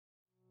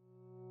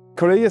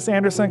Cornelius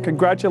Anderson,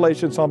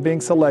 congratulations on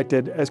being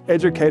selected as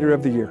Educator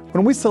of the Year.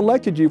 When we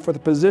selected you for the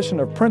position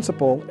of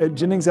principal at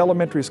Ginnings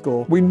Elementary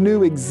School, we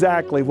knew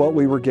exactly what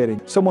we were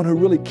getting. Someone who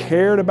really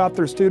cared about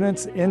their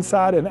students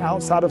inside and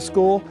outside of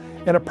school,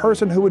 and a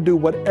person who would do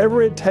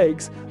whatever it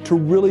takes to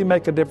really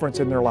make a difference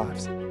in their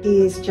lives.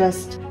 He's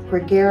just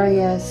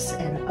gregarious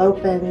and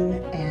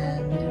open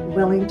and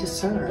willing to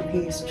serve.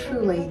 He's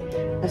truly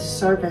a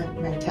servant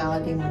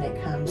mentality when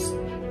it comes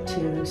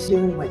to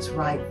doing what's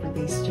right for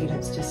these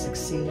students to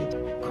succeed.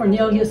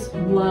 Cornelius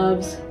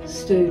loves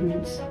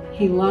students.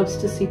 He loves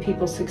to see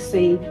people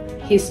succeed.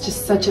 He's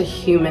just such a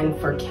human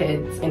for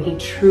kids, and he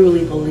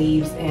truly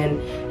believes in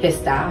his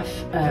staff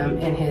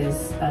and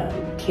his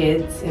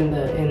kids in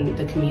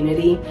the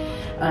community,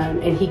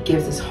 and he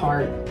gives his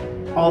heart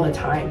all the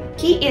time.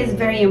 He is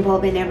very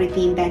involved in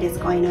everything that is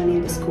going on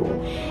in the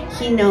school.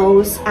 He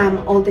knows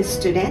all the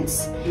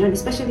students,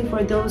 especially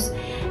for those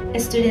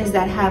students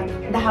that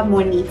have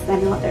more needs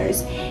than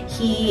others.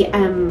 He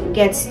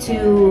gets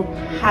to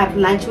have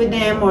lunch with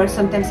them, or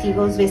sometimes he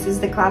goes visits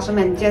the classroom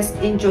and just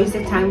enjoys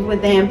the time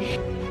with them.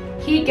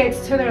 He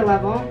gets to their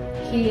level.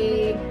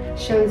 He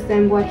shows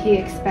them what he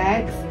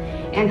expects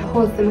and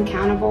holds them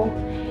accountable.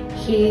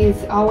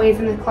 He's always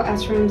in the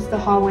classrooms, the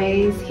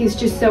hallways. He's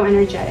just so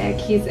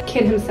energetic. He's a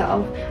kid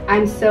himself.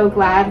 I'm so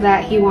glad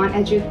that he won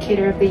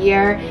Educator of the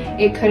Year.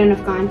 It couldn't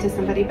have gone to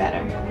somebody better.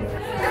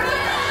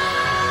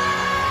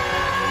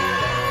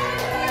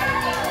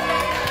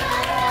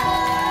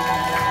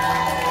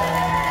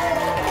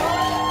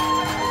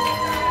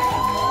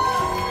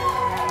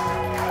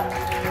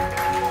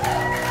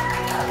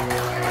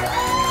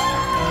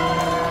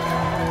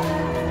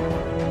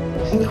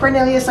 And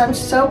Cornelius, I'm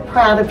so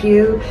proud of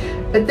you,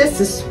 but this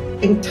is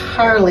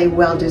entirely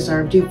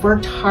well-deserved. You've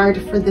worked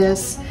hard for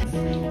this.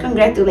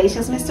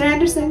 Congratulations, Mr.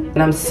 Anderson.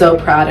 And I'm so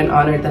proud and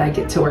honored that I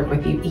get to work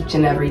with you each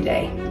and every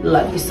day.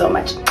 Love you so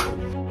much.